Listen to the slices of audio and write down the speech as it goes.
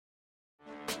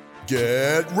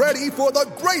Get ready for the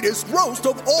greatest roast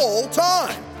of all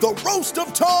time, the Roast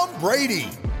of Tom Brady,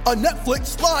 a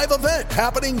Netflix live event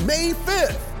happening May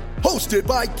 5th. Hosted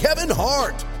by Kevin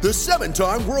Hart, the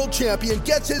 7-time world champion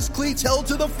gets his cleats held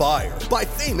to the fire by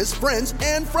famous friends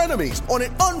and frenemies on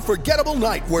an unforgettable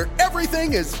night where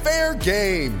everything is fair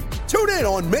game. Tune in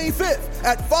on May 5th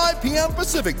at 5 p.m.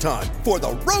 Pacific time for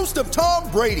the Roast of Tom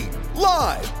Brady,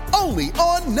 live only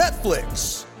on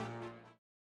Netflix.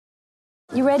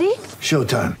 You ready?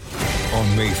 Showtime.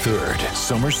 On May 3rd,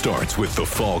 summer starts with The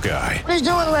Fall Guy. Let's do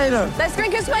it later. Let's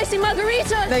drink a spicy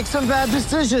margarita. Make some bad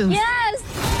decisions. Yes!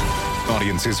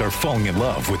 Audiences are falling in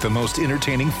love with the most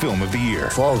entertaining film of the year.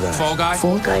 Fall Guy. Fall Guy?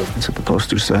 Fall Guy. That's what the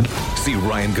poster said. See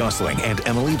Ryan Gosling and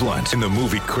Emily Blunt in the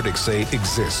movie critics say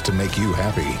exists to make you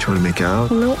happy. Trying to make it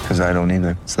out? Nope. Because I don't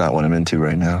either. It's not what I'm into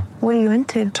right now. What are you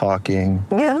into? Talking.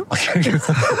 Yeah.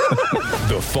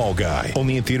 The Fall Guy.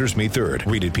 Only in theaters May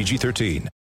 3rd. Rated PG-13.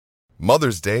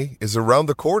 Mother's Day is around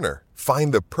the corner.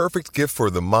 Find the perfect gift for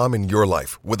the mom in your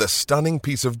life with a stunning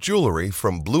piece of jewelry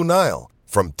from Blue Nile.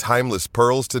 From timeless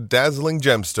pearls to dazzling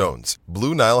gemstones,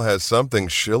 Blue Nile has something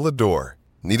she'll adore.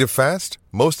 Need it fast?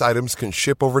 Most items can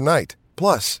ship overnight.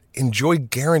 Plus, enjoy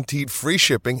guaranteed free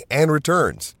shipping and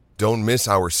returns. Don't miss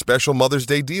our special Mother's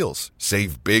Day deals.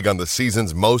 Save big on the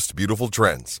season's most beautiful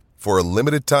trends. For a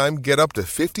limited time, get up to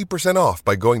 50% off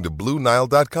by going to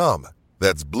BlueNile.com.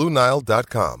 That's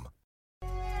BlueNile.com.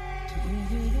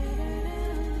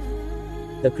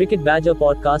 The Cricket Badger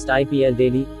Podcast IPL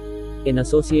Daily, in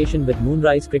association with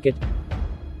Moonrise Cricket,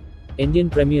 Indian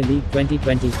Premier League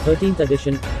 2020 13th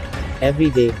edition.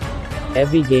 Every day,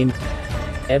 every game,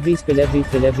 every spill, every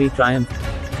thrill, every triumph,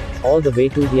 all the way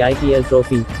to the IPL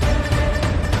trophy.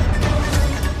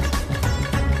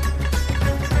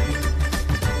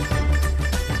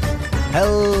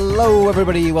 Hello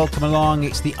everybody, welcome along.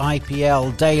 It's the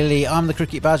IPL Daily. I'm the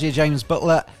Cricket Badger, James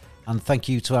Butler. And thank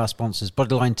you to our sponsors,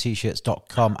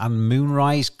 BodylineT-shirts.com and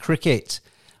Moonrise Cricket.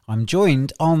 I'm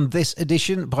joined on this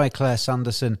edition by Claire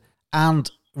Sanderson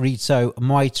and Rito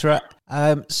Maitra.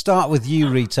 Start with you,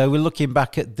 Rito. We're looking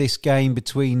back at this game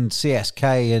between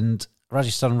CSK and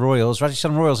Rajasthan Royals.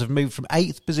 Rajasthan Royals have moved from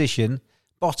 8th position,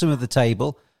 bottom of the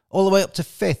table, all the way up to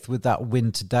 5th with that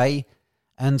win today.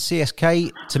 And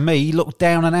CSK, to me, looked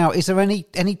down and out. Is there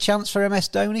any chance for MS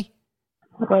Dhoni?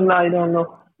 Well, I don't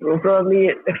know. Probably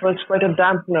it was quite a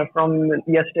dampener from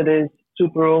yesterday's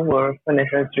super over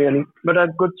finishes, really. But a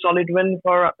good solid win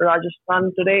for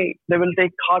Rajasthan today. They will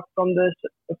take heart from this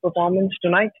performance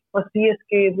tonight. For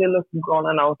CSK, they look gone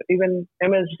and out. Even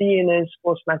MSD in his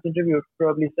post-match interview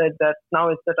probably said that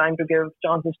now is the time to give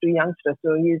chances to youngsters.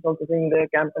 So he's also saying the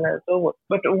campaign is over.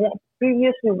 But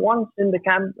previously, once in the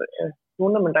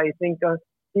tournament, I think,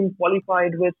 team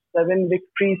qualified with 7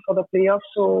 victories for the playoffs.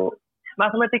 So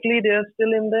mathematically, they're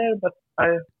still in there, but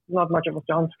not much of a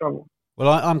chance from them. Well,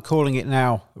 I'm calling it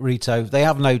now, Rito. They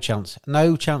have no chance.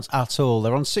 No chance at all.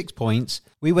 They're on 6 points.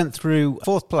 We went through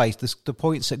 4th place, the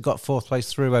points that got 4th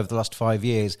place through over the last 5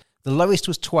 years. The lowest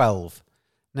was 12.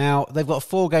 Now, they've got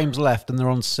 4 games left and they're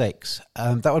on 6.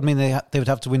 That would mean they would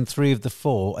have to win 3 of the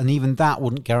 4, and even that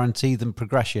wouldn't guarantee them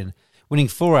progression. Winning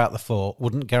 4 out of the 4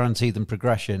 wouldn't guarantee them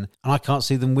progression, and I can't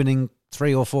see them winning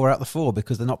 3 or 4 out of the 4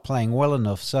 because they're not playing well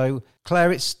enough. So,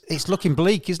 Claire, it's looking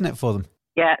bleak, isn't it, for them?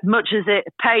 Yeah, much as it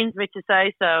pains me to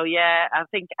say so, yeah, I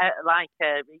think, like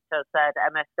Rito said,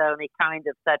 MS Dhoni kind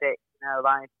of said it,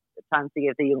 like, time to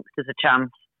give the youngsters a chance.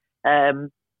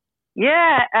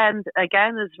 Yeah, and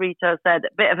again, as Rito said,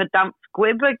 a bit of a damp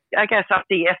squib, I guess,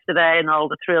 after yesterday and all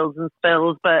the thrills and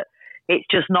spills, but it's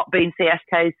just not been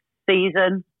CSK's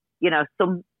season.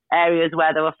 Some areas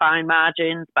where there were fine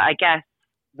margins, but I guess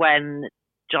when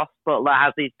Josh Butler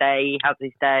has his day, he has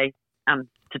his day, and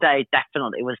today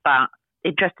definitely was that.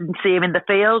 Interesting to see him in the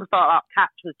field. Thought that catch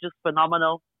was just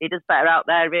phenomenal. He does better out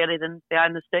there really than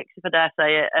behind the sticks, if I dare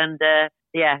say it. And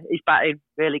he's batting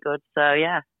really good. So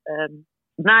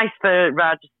nice for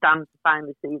Rajasthan to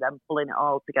finally see them pulling it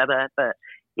all together. But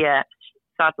yeah,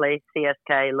 sadly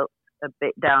CSK looked a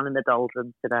bit down in the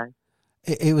doldrums today.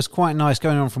 It was quite nice,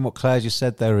 going on from what Claire just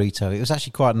said there, Rito. It was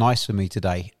actually quite nice for me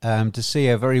today to see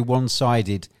a very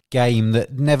one-sided game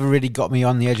that never really got me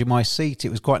on the edge of my seat. It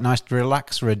was quite nice to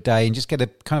relax for a day and just get a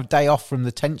kind of day off from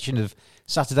the tension of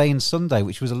Saturday and Sunday,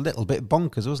 which was a little bit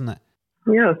bonkers, wasn't it?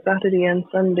 Yeah, Saturday and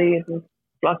Sunday, it was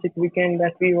a classic weekend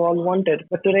that we all wanted.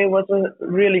 But today was a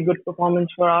really good performance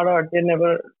for RR. They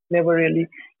never really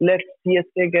let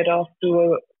CSK get off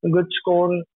to a good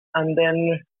score, and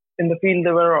then in the field,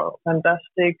 they were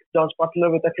fantastic. Josh Butler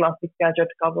with a classic catch at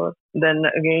cover. Then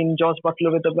again, Josh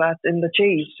Butler with the bat in the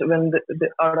chase when the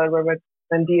RR were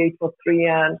 28 for 3,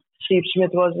 and Steve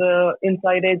Smith was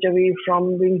inside edge away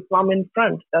from being plumb in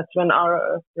front. That's when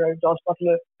our Josh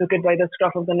Butler took it by the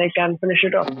scruff of the neck and finished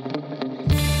it off.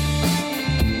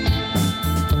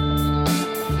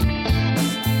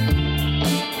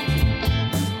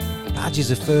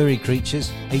 Badgers are furry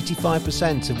creatures.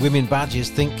 85% of women badgers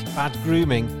think bad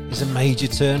grooming is a major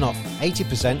turn-off.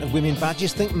 80% of women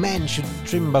badgers think men should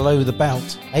trim below the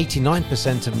belt.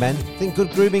 89% of men think good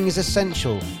grooming is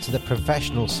essential to their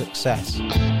professional success.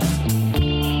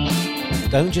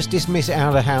 Don't just dismiss it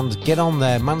out of hand. Get on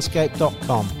there,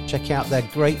 manscaped.com. Check out their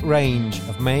great range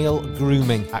of male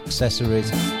grooming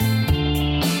accessories.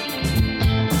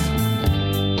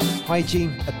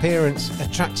 Hygiene, appearance,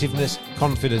 attractiveness,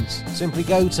 confidence. Simply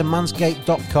go to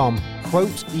manscaped.com,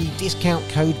 quote the discount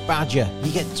code BADGER.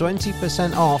 You get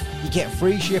 20% off, you get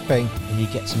free shipping, and you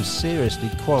get some seriously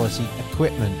quality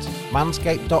equipment.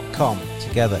 Manscaped.com.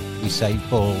 Together, we save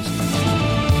balls.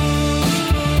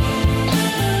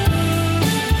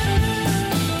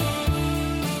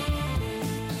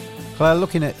 Claire,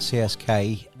 looking at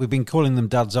CSK, we've been calling them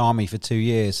Dad's Army for 2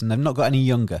 years, and they've not got any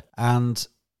younger. And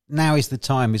now is the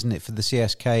time, isn't it, for the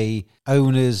CSK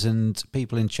owners and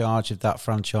people in charge of that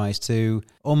franchise to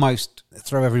almost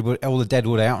throw everybody, all the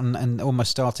deadwood out and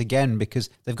almost start again, because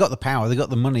they've got the power, they've got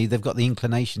the money, they've got the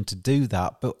inclination to do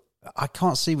that. But I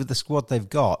can't see with the squad they've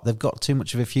got too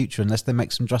much of a future unless they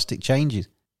make some drastic changes.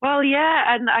 Well,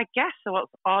 yeah, and I guess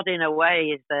what's odd in a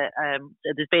way is that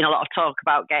there's been a lot of talk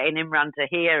about getting Imran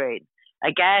Tahir in.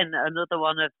 Again, another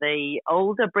one of the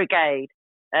older brigade.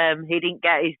 He didn't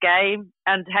get his game,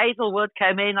 and Hazelwood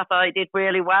came in. I thought he did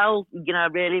really well,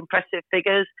 really impressive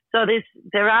figures. So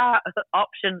there are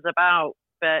options about,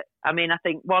 but I mean, I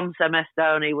think once MS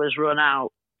Dhoni was run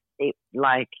out, there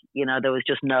was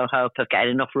just no hope of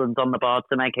getting enough runs on the board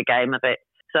to make a game of it.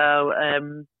 So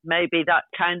maybe that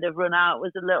kind of run out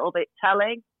was a little bit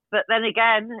telling. But then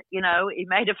again, he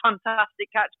made a fantastic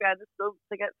catch behind the stumps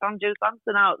to get Sanju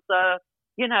Samson out. So,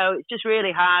 it's just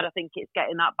really hard. I think it's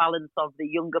getting that balance of the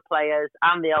younger players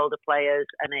and the older players,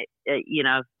 and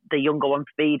the younger ones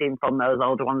feeding from those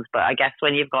older ones. But I guess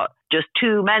when you've got just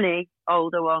too many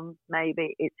older ones,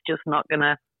 maybe it's just not going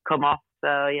to come off.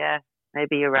 So, yeah,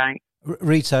 maybe you're right.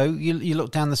 Rito, you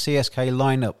look down the CSK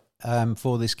lineup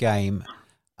for this game.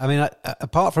 I mean,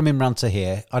 apart from Imran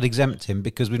Tahir, I'd exempt him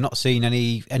because we've not seen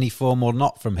any form or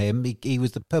not from him. He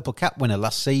was the Purple Cap winner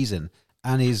last season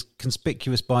and is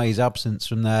conspicuous by his absence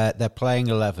from their playing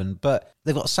 11. But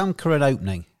they've got Sam Curran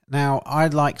opening. Now, I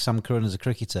like Sam Curran as a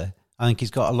cricketer. I think he's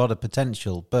got a lot of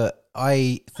potential. But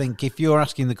I think if you're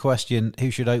asking the question, who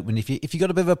should open, if you've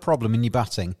got a bit of a problem in your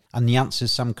batting and the answer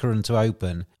is Sam Curran to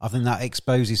open, I think that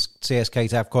exposes CSK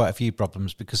to have quite a few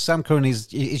problems, because Sam Curran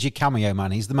is your cameo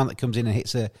man. He's the man that comes in and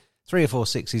hits 3 or 4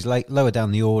 sixes lower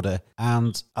down the order.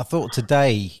 And I thought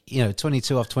today,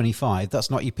 22 off 25,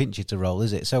 that's not your pinch hitter role,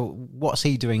 is it? So what's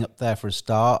he doing up there for a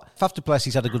start? Faf du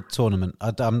Plessis had a good tournament.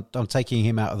 I'm taking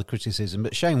him out of the criticism.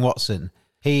 But Shane Watson,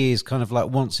 he is kind of like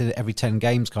once in every 10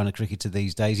 games kind of cricketer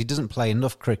these days. He doesn't play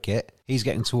enough cricket. He's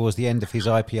getting towards the end of his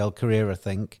IPL career, I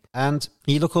think. And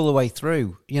you look all the way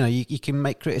through. You can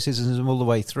make criticisms all the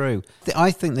way through.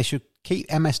 I think they should keep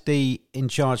MSD in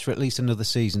charge for at least another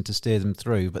season to steer them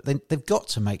through. But they've got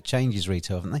to make changes,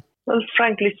 Rito, haven't they? Well,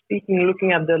 frankly speaking,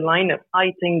 looking at the lineup,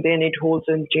 I think they need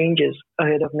wholesale changes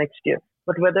ahead of next year.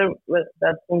 But whether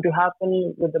that's going to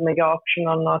happen with the mega auction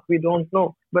or not, we don't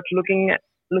know. But looking at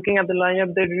the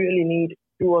lineup, they really need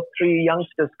 2 or 3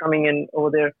 youngsters coming in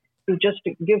over there to just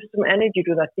give some energy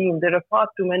to that team. There are far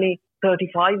too many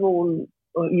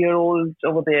 35-year-olds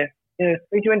over there.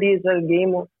 T20 is a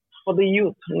game for the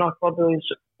youth, not for those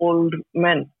old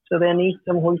men. So they need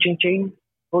some wholesale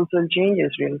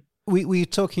changes, really. We were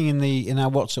talking in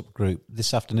our WhatsApp group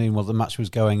this afternoon while the match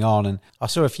was going on, and I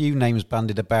saw a few names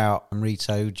bandied about.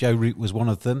 Rito, Joe Root was one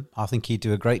of them. I think he'd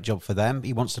do a great job for them.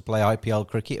 He wants to play IPL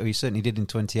cricket, or he certainly did in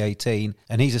 2018,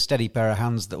 and he's a steady pair of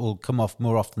hands that will come off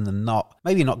more often than not.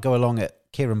 Maybe not go along at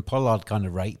Kieran Pollard kind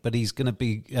of rate, but he's going to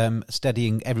be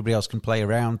steadying. Everybody else can play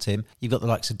around him. You've got the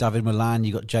likes of David Milan,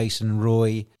 you've got Jason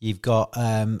Roy, you've got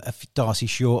Darcy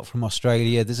Short from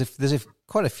Australia. There's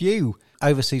quite a few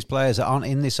overseas players that aren't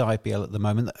in this IPL at the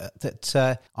moment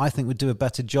that I think would do a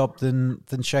better job than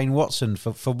Shane Watson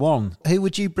for one. Who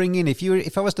would you bring in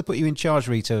if I was to put you in charge,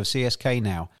 Rito, of CSK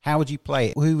now? How would you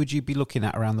play it? Who would you be looking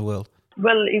at around the world?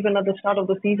 Well, even at the start of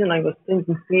the season, I was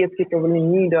thinking CSK probably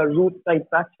need a root-type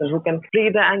batsman who can play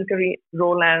the anchor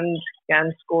role and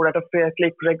can score at a fair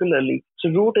clip regularly. So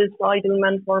Root is the ideal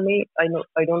man for me. I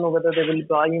don't know whether they will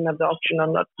buy him at the auction or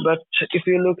not. But if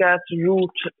you look at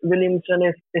Root, Williamson,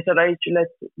 if SRH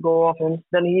lets go of him,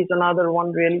 then he's another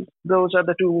one really. Those are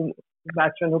the two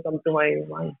batsmen who come to my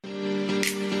mind.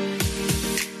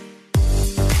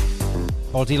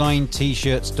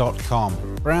 BodylineT-shirts.com.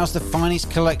 Browse the finest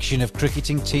collection of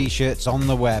cricketing t-shirts on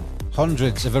the web.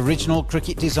 Hundreds of original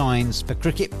cricket designs for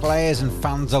cricket players and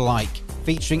fans alike,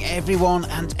 featuring everyone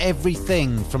and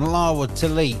everything from Larwood to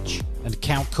Leach and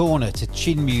Cow Corner to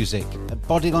Chin Music at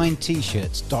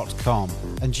BodylineT-shirts.com.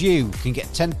 And you can get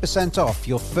 10% off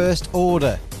your first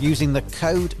order using the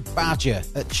code BADGER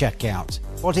at checkout.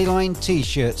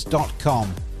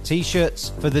 BodylineT-shirts.com.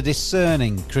 T-shirts for the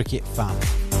discerning cricket fan.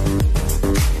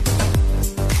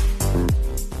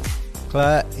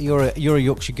 Claire, you're a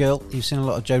Yorkshire girl. You've seen a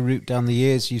lot of Joe Root down the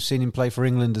years. You've seen him play for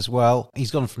England as well.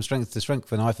 He's gone from strength to strength.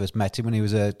 When I first met him,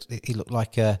 he looked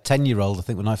like a 10-year-old, I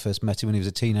think, when I first met him when he was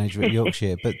a teenager at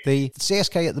Yorkshire. But the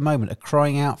CSK at the moment are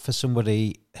crying out for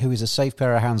somebody who is a safe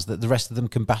pair of hands that the rest of them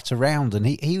can bat around. And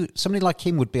somebody like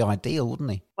him would be ideal,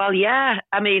 wouldn't he? Well, yeah.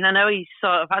 I mean, I know he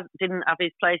sort of didn't have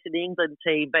his place in the England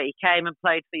team, but he came and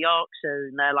played for Yorkshire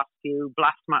in their last few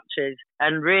blast matches.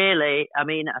 And really, I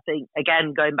mean, I think,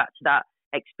 again, going back to that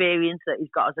experience that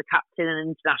he's got as a captain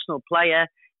and international player,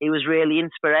 he was really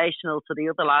inspirational to the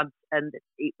other lads. And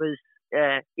it was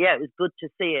good to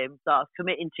see him sort of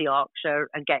committing to Yorkshire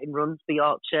and getting runs for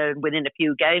Yorkshire and winning a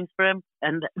few games for him.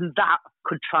 And that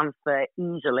could transfer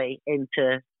easily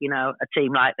into, a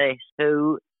team like this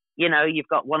who, you've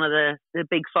got one of the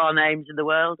big four names in the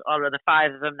world, or the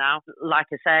five of them now. Like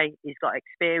I say, he's got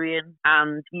experience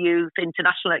and youth,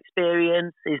 international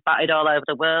experience. He's batted all over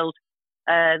the world.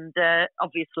 And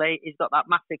obviously, he's got that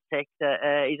massive tick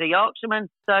that he's a Yorkshireman.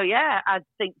 So, yeah, I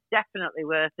think definitely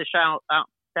worth a shout out.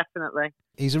 Definitely.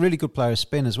 He's a really good player of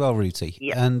spin as well, Rooty.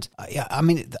 Yeah. And I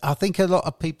mean, I think a lot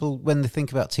of people, when they think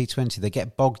about T20, they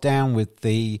get bogged down with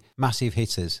the massive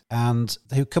hitters and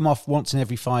who come off once in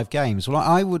every 5 games. Well,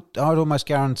 I would almost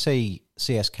guarantee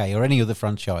CSK or any other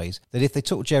franchise that if they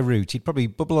took Joe Root, he'd probably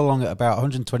bubble along at about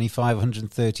 125,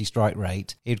 130 strike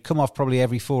rate. He'd come off probably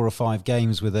every 4 or 5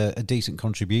 games with a decent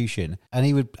contribution, and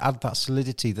he would add that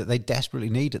solidity that they desperately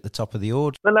need at the top of the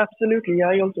order. Well, absolutely.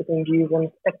 I also think he's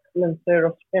an excellent player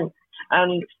of spin.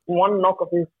 And one knock of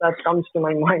his that comes to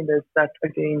my mind is that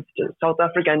against South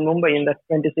Africa and Mumbai in that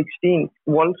 2016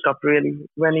 World Cup, really,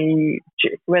 when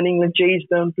England chased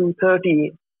them to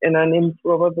 30 in an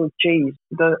improbable chase.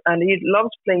 And he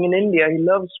loves playing in India. He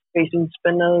loves facing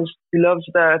spinners. He loves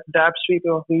that dab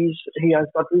sweeper of his. He has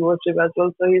got reverse sweep as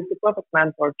well. So he's the perfect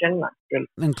man for Chennai. Really.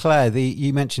 And Claire,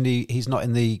 you mentioned he's not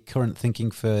in the current thinking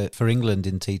for England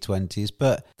in T20s,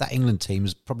 but that England team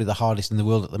is probably the hardest in the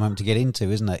world at the moment to get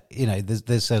into, isn't it?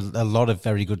 There's a lot of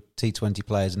very good T20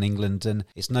 players in England, and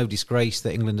it's no disgrace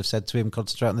that England have said to him,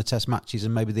 concentrate on the Test matches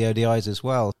and maybe the ODIs as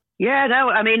well. Yeah, no,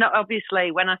 I mean,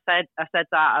 obviously, when I said that,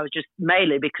 I was just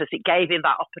mainly because it gave him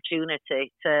that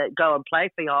opportunity to go and play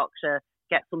for Yorkshire,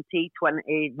 get some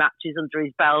T20 matches under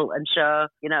his belt and show,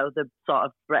 the sort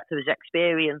of breadth of his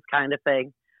experience kind of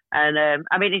thing. And,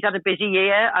 I mean, he's had a busy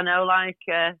year. I know, I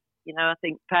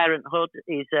think parenthood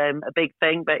is a big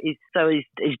thing, but he's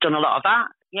done a lot of that.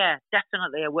 Yeah,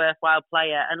 definitely a worthwhile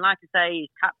player. And like I say, his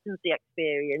captaincy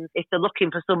experience, if they're looking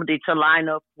for somebody to line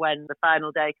up when the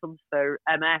final day comes for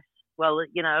MS, well,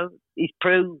 he's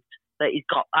proved that he's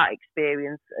got that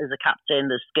experience as a captain,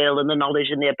 the skill and the knowledge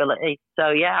and the ability. So,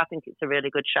 yeah, I think it's a really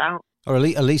good shout. Or at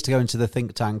least to go into the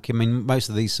think tank. I mean, most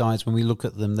of these sides, when we look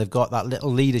at them, they've got that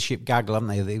little leadership gaggle, haven't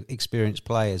they, the experienced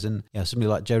players. And somebody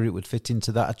like Joe Root would fit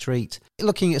into that a treat.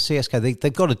 Looking at CSK,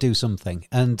 they've got to do something.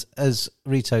 And as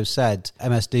Rito said,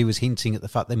 MSD was hinting at the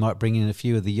fact they might bring in a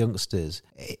few of the youngsters.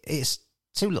 It's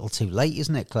too little too late,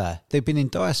 isn't it, Claire? They've been in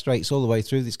dire straits all the way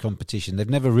through this competition. They've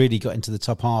never really got into the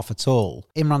top half at all.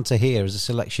 Imran Tahir as a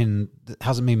selection that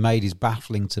hasn't been made is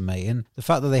baffling to me. And the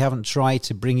fact that they haven't tried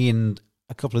to bring in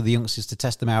a couple of the youngsters to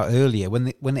test them out earlier when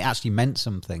it actually meant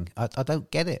something, I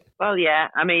don't get it. Well, yeah,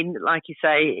 I mean, like you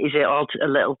say, is it all a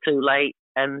little too late?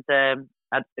 And I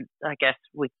guess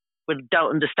we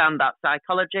don't understand that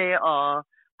psychology or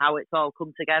how it's all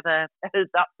come together.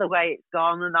 That's the way it's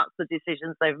gone and that's the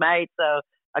decisions they've made. So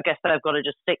I guess they've got to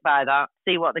just stick by that,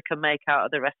 see what they can make out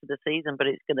of the rest of the season, but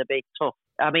it's going to be tough.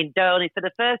 I mean, Dhoni, for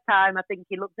the first time, I think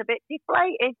he looked a bit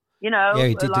deflated, Yeah,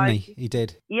 he did, didn't he? He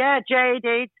did. Yeah,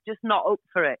 jaded, just not up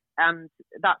for it. And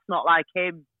that's not like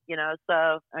him,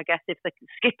 So I guess if the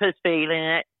skipper's feeling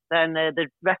it, then the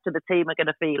rest of the team are going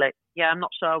to feel it. Yeah, I'm not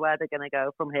sure where they're going to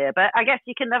go from here. But I guess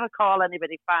you can never call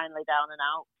anybody finally down and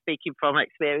out, speaking from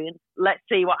experience. Let's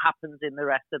see what happens in the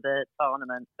rest of the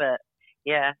tournament. But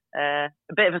yeah, a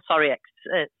bit of a sorry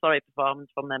performance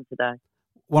from them today.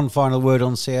 One final word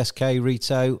on CSK,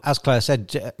 Rito. As Claire said,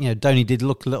 Dhoni did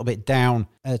look a little bit down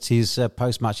at his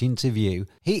post-match interview.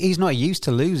 He's not used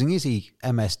to losing, is he,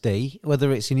 MSD?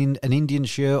 Whether it's in an Indian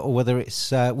shirt or whether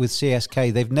it's with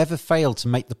CSK, they've never failed to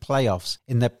make the playoffs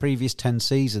in their previous 10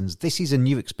 seasons. This is a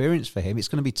new experience for him. It's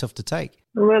going to be tough to take.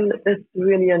 Well, it's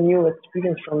really a new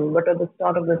experience for him. But at the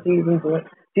start of the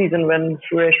season when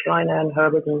Suresh Raina and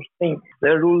Harbhajan Singh,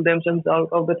 they ruled themselves out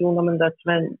of the tournament, that's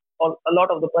when a lot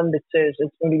of the pundits says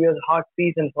it's going to be a hard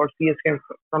season for CSK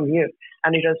from here,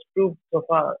 and it has proved so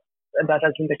far that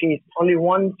has been the case. Only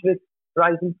once with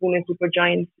Rising Pune Super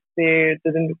Giants, he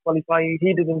didn't qualify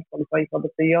for the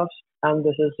playoffs, and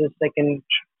this is his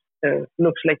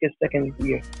looks like his second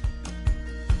year.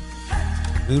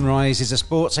 Moonrise is a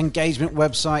sports engagement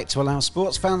website to allow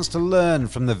sports fans to learn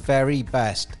from the very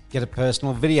best. Get a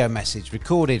personal video message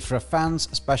recorded for a fan's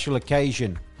special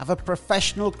occasion. Have a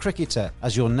professional cricketer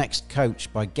as your next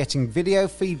coach by getting video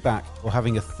feedback or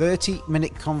having a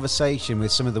 30-minute conversation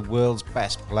with some of the world's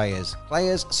best players.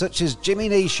 Players such as Jimmy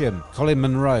Neesham, Colin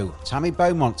Munro, Tammy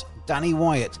Beaumont, Danny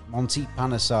Wyatt, Monty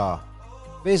Panesar.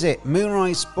 Visit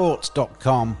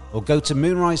moonrisesports.com or go to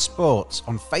Moonrise Sports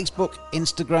on Facebook,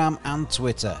 Instagram and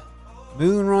Twitter.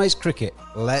 Moonrise Cricket,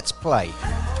 let's play.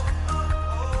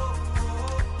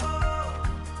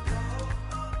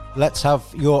 Let's have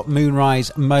your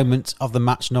Moonrise moment of the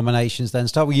match nominations then.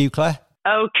 Start with you, Claire.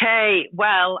 Okay,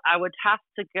 well, I would have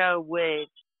to go with,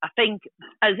 I think,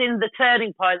 as in the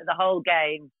turning point of the whole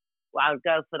game, well, I would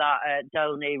go for that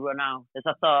Dhoni run out, because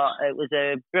I thought it was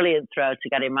a brilliant throw to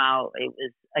get him out. It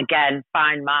was, again,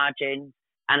 fine margins,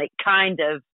 and it kind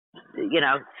of,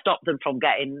 stopped them from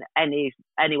getting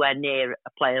anywhere near a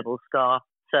playable score.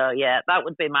 So, yeah, that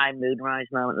would be my Moonrise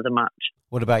moment of the match.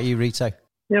 What about you, Rito?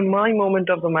 Yeah, my moment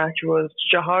of the match was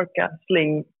Chahar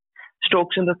castling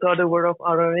Stokes in the third over of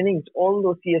our innings.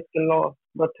 Although CSK lost,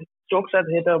 but Stokes had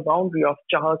hit a boundary of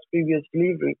Chahar's previous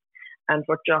delivery. And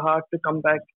for Chahar to come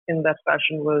back in that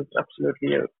fashion was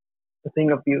absolutely a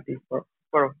thing of beauty for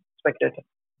a spectator.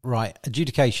 Right,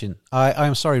 adjudication.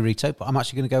 I'm sorry, Rito, but I'm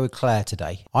actually going to go with Claire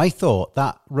today. I thought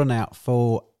that run out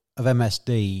of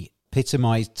MSD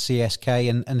epitomised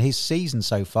CSK and his season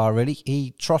so far, really.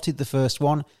 He trotted the first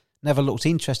one, never looked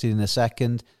interested in the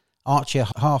second. Archer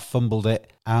half fumbled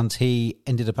it, and he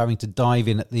ended up having to dive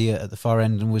in at the far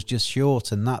end and was just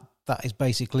short. And that is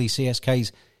basically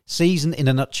CSK's season in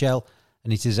a nutshell,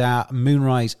 and it is our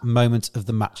Moonrise moment of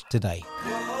the match today.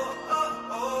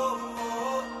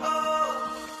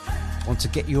 Want to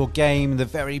get your game the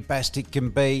very best it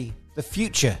can be? The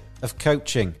future of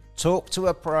coaching. Talk to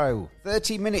a pro.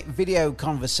 30-minute video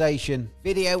conversation.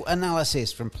 Video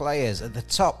analysis from players at the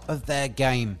top of their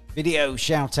game. Video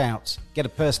shout-outs. Get a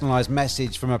personalised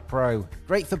message from a pro.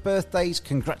 Great for birthdays,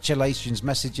 congratulations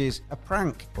messages, a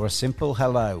prank, or a simple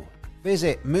hello.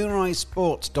 Visit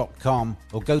moonrisesports.com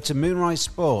or go to Moonrise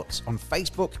Sports on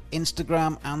Facebook,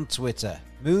 Instagram and Twitter.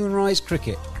 Moonrise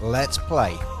Cricket, let's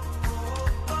play.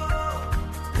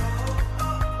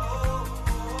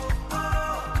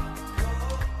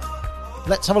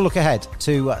 Let's have a look ahead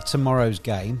to tomorrow's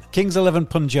game. Kings 11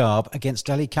 Punjab against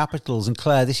Delhi Capitals. And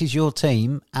Claire, this is your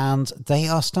team, and they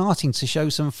are starting to show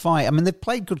some fight. I mean, they've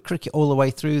played good cricket all the way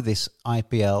through this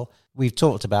IPL. We've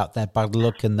talked about their bad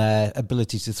luck and their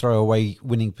ability to throw away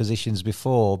winning positions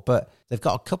before, but they've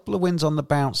got a couple of wins on the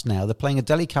bounce now. They're playing a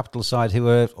Delhi Capital side who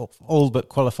are all but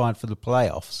qualified for the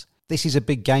playoffs. This is a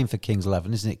big game for Kings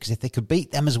 11, isn't it? Because if they could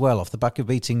beat them as well off the back of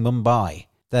beating Mumbai,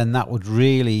 then that would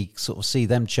really sort of see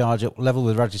them charge up level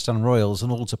with Rajasthan Royals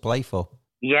and all to play for.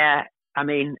 Yeah, I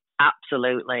mean,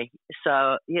 absolutely.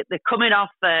 So they're coming off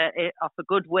a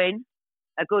good win,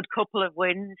 a good couple of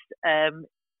wins.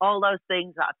 All those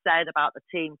things that I've said about the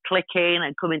team clicking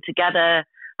and coming together,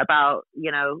 about,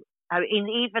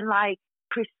 even like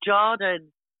Chris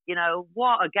Jordan,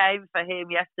 what a game for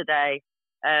him yesterday.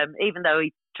 Even though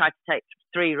he tried to take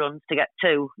 3 runs to get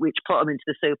 2, which put him into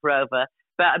the super over.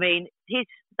 But I mean,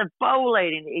 the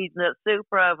bowling in the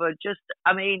super over, just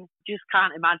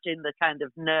can't imagine the kind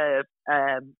of nerve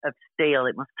of steel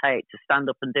it must take to stand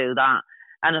up and do that.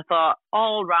 And I thought,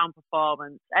 all-round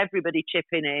performance, everybody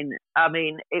chipping in. I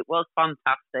mean, it was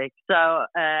fantastic. So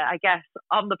I guess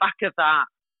on the back of that,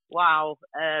 wow,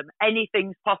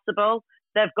 anything's possible.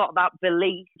 They've got that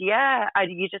belief. Yeah,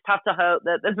 and you just have to hope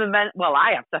that the momentum, well,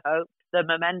 I have to hope the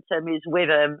momentum is with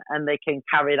them and they can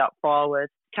carry that forward.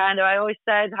 I always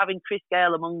said having Chris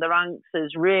Gale among the ranks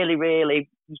is really, really,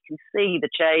 you can see the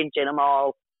change in them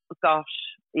all. Gosh,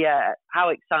 yeah, how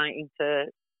exciting to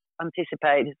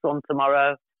anticipate this one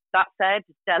tomorrow. That said,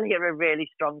 Delhi are a really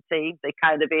strong team. They're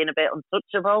kind of being a bit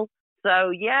untouchable.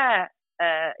 So, yeah,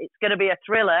 it's going to be a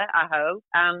thriller, I hope,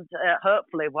 and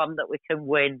hopefully one that we can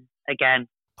win again.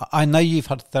 I know you've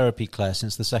had therapy, Claire,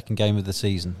 since the second game of the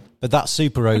season, but that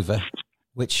super over,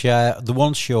 which the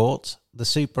one short, the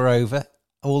super over,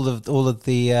 all of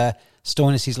the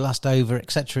Stoinis' last over,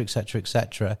 etc., etc.,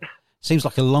 etc. Seems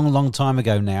like a long, long time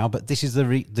ago now, but this is the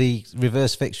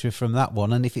reverse fixture from that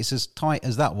one, and if it's as tight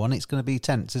as that one, it's going to be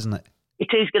tense, isn't it? It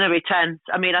is going to be tense.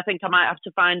 I mean, I think I might have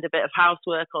to find a bit of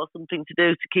housework or something to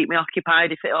do to keep me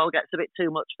occupied if it all gets a bit too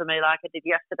much for me like I did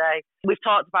yesterday. We've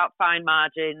talked about fine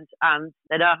margins and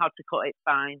they know how to cut it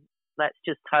fine. Let's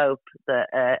just hope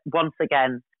that once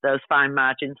again, those fine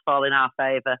margins fall in our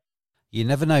favour. You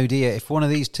never know, do you? If one of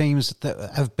these teams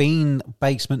that have been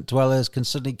basement dwellers can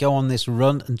suddenly go on this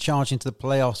run and charge into the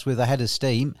playoffs with a head of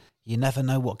steam, you never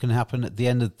know what can happen at the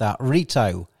end of that.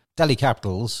 Rito, Delhi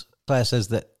Capitals, Claire says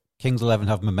that Kings 11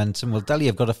 have momentum. Well, Delhi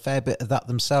have got a fair bit of that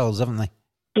themselves, haven't they?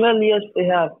 Well, yes, they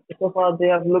have. So far, they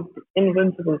have looked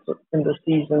invincible in the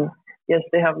season. Yes,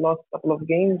 they have lost a couple of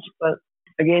games, but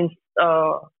against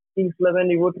Kings 11,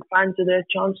 you would fancy their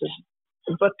chances.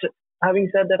 But having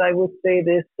said that, I would say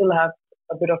they still have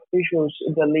a bit of issues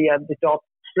in Delhi at the top.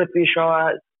 Prithvi Shaw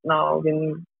has now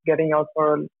been getting out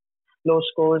for low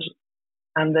scores.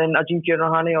 And then Ajinkya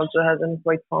Rahane also hasn't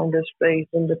quite found his place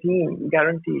in the team,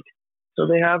 guaranteed. So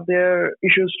they have their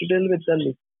issues to deal with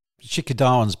Delhi. Shikhar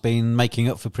Dhawan's been making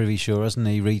up for Prithvi Shaw, hasn't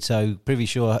he, Rito? Prithvi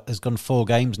Shaw has gone 4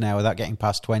 games now without getting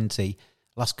past 20.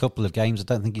 Last couple of games, I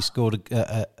don't think he scored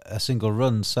a single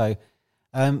run. So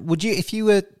would you, if you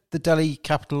were the Delhi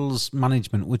Capitals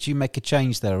management, would you make a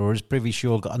change there? Or has Prithvi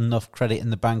Shaw got enough credit in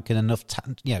the bank and enough,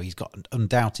 he's got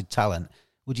undoubted talent.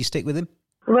 Would you stick with him?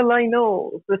 Well, I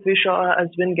know Prithvi Shaw has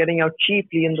been getting out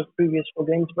cheaply in the previous 4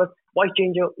 games, but why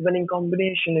change a winning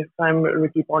combination if I'm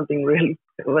Ricky Ponting, really?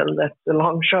 Well, that's a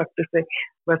long shot to say,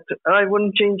 but I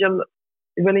wouldn't change a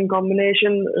winning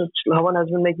combination. Dhawan has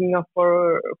been making up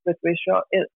for Prithvi Shaw.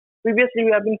 Previously,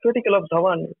 we have been critical of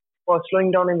Dhawan for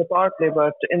slowing down in the power play,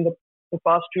 but in the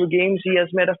past 2 games, he has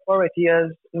made up for it. He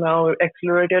has now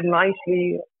accelerated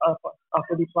nicely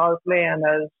after the power play and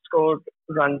has scored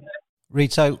runs.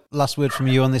 Rito, last word from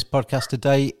you on this podcast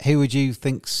today. Who would you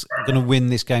think's going to win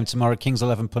this game tomorrow? Kings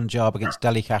 11 Punjab against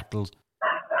Delhi Capitals.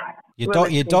 Your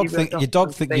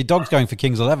dog's going for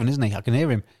Kings 11, isn't he? I can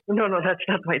hear him. No, that's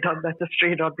not my dog. That's a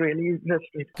stray dog, really.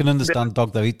 I can understand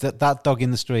dog though. That dog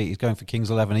in the street is going for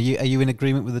Kings 11. Are you in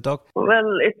agreement with the dog?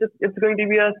 Well, it's going to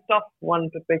be a tough one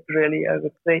to pick, really. I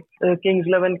would say Kings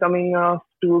 11 coming off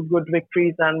 2 good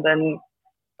victories, and then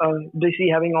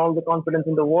DC having all the confidence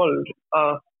in the world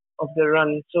of the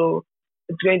run. So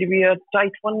it's going to be a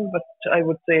tight one, but I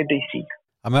would say DC.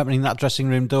 I'm opening that dressing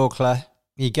room door, Claire.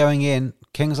 You're going in,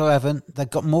 Kings 11, they've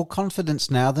got more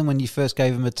confidence now than when you first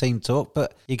gave them a team talk,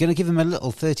 but you're going to give them a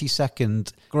little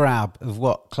 30-second grab of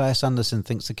what Claire Sanderson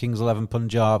thinks the Kings 11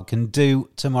 Punjab can do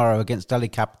tomorrow against Delhi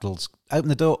Capitals. Open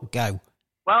the door, go.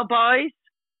 Well, boys,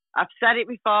 I've said it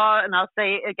before and I'll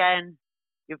say it again.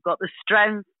 You've got the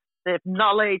strength, the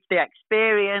knowledge, the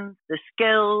experience, the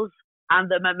skills, and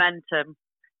the momentum.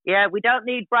 Yeah, we don't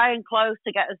need Brian Close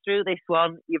to get us through this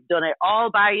one. You've done it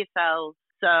all by yourselves.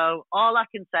 So all I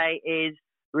can say is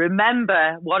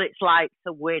remember what it's like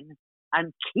to win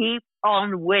and keep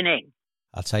on winning.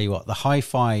 I'll tell you what, the high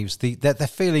fives, they're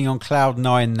feeling on cloud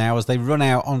 9 now as they run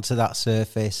out onto that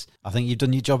surface. I think you've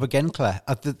done your job again, Claire.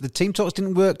 The team talks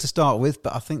didn't work to start with,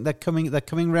 but I think they're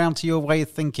coming round to your way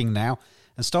of thinking now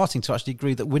and starting to actually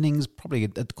agree that winning is probably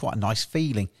quite a nice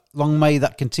feeling. Long may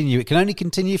that continue. It can only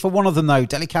continue for one of them, though.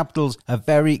 Delhi Capitals, a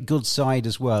very good side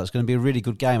as well. It's going to be a really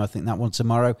good game, I think, that one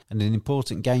tomorrow, and an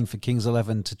important game for Kings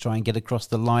 11 to try and get across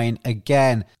the line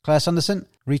again. Claire Sanderson,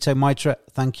 Rito Mitra,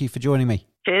 thank you for joining me.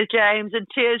 Cheers, James, and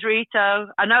cheers, Rito.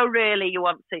 I know really you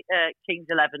want Kings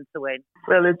 11 to win.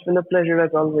 Well, it's been a pleasure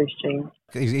as always, James.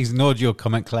 He's ignored your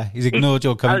comment, Claire. He's ignored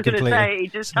your comment completely. I was going to say, he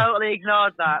just totally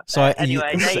ignored that. So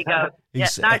anyway, there you go. Yeah,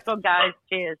 nice one, guys.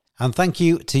 Cheers. And thank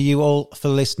you to you all for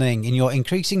listening in your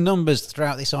increasing numbers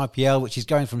throughout this IPL, which is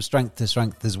going from strength to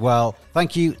strength as well.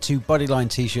 Thank you to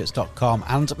BodylineT-shirts.com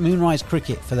and Moonrise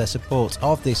Cricket for their support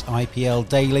of this IPL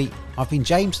Daily. I've been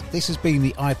James. This has been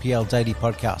the IPL Daily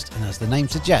Podcast. And as the name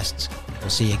suggests, we'll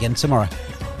see you again tomorrow.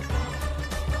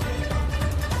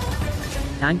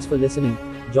 Thanks for listening.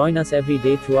 Join us every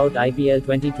day throughout IPL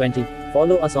 2020.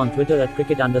 Follow us on Twitter at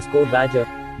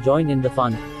cricket_badger. Join in the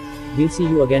fun. We'll see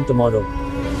you again tomorrow.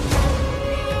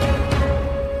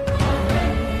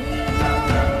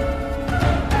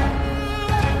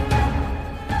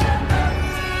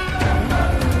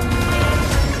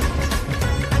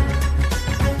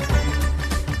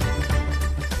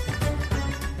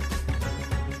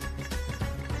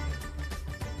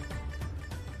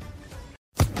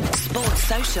 Sports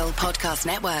Social Podcast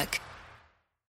Network.